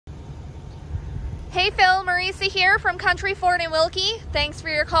Hey Phil, Marisa here from Country Ford in Wilkie. Thanks for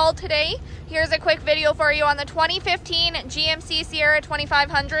your call today. Here's a quick video for you on the 2015 GMC Sierra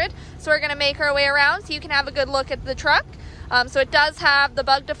 2500. So we're going to make our way around so you can have a good look at the truck. So it does have the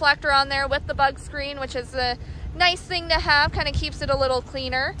bug deflector on there with the bug screen, which is a nice thing to have, kind of keeps it a little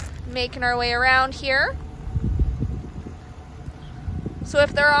cleaner. Making our way around here. So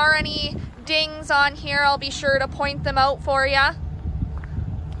if there are any dings on here, I'll be sure to point them out for you.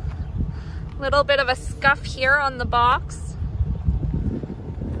 Little bit of a scuff here on the box.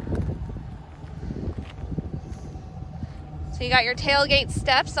 So you got your tailgate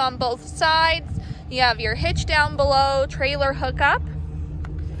steps on both sides. You have your hitch down below, trailer hookup.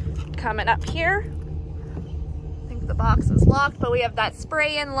 Coming up here. I think the box is locked, but we have that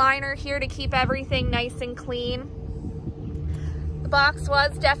spray-in liner here to keep everything nice and clean. The box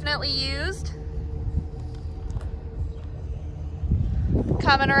was definitely used.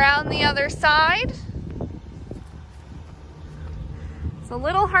 Coming around the other side. It's a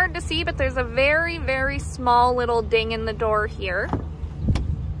little hard to see, but there's a very, very small little ding in the door here.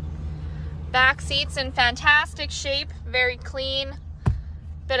 Back seat's in fantastic shape, very clean.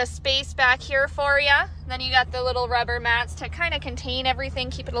 Bit of space back here for you. Then you got the little rubber mats to kind of contain everything,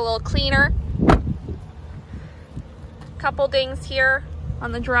 keep it a little cleaner. Couple dings here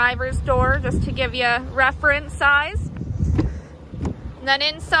on the driver's door just to give you reference size. And then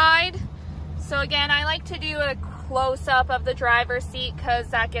inside, so again, I like to do a close-up of the driver's seat because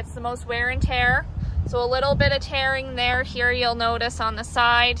that gets the most wear and tear. So a little bit of tearing there. Here you'll notice on the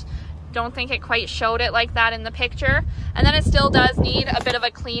side. Don't think it quite showed it like that in the picture. And then it still does need a bit of a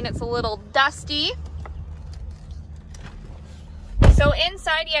clean. It's a little dusty. So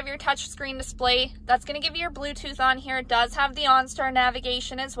inside you have your touchscreen display. That's going to give you your Bluetooth on here. It does have the OnStar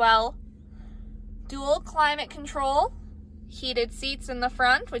navigation as well. Dual climate control. Heated seats in the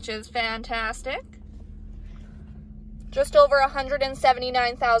front, which is fantastic. Just over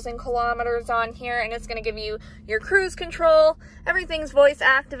 179,000 kilometers on here, and it's going to give you your cruise control. Everything's voice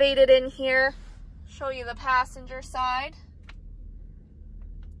activated in here. Show you the passenger side.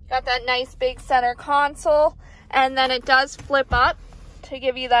 Got that nice big center console, and then it does flip up to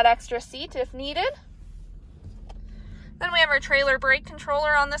give you that extra seat if needed. Then we have our trailer brake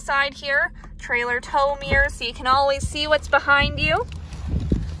controller on the side here, trailer tow mirror, so you can always see what's behind you.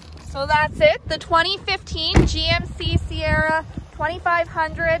 So that's it, the 2015 GMC Sierra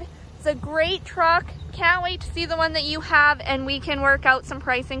 2500. It's a great truck. Can't wait to see the one that you have, and we can work out some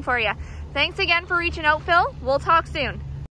pricing for you. Thanks again for reaching out, Phil. We'll talk soon.